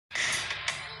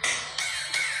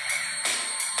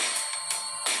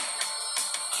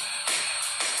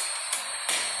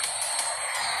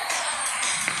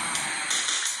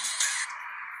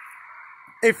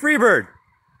Hey, FreeBird.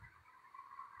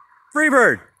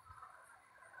 FreeBird.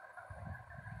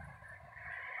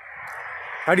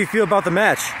 How do you feel about the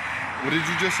match? What did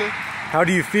you just say? How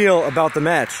do you feel about the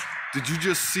match? Did you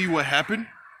just see what happened?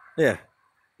 Yeah.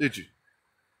 Did you?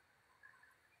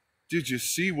 Did you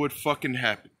see what fucking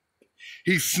happened?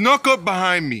 He snuck up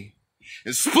behind me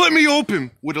and split me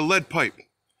open with a lead pipe.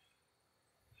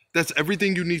 That's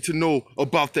everything you need to know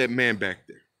about that man back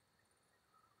there.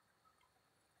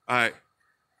 Alright.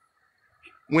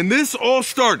 When this all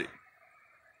started,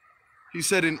 he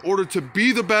said, in order to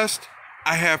be the best,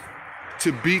 I have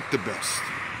to beat the best.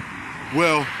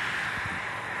 Well,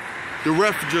 the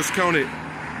ref just counted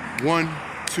 1,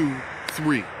 2,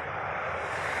 3.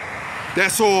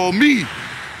 That's all me.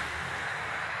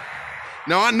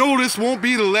 Now, I know this won't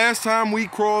be the last time we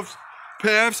cross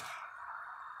paths.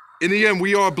 In the end,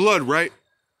 we are blood, right?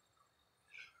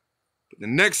 But the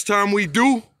next time we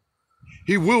do,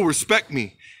 he will respect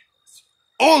me.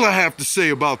 All I have to say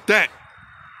about that.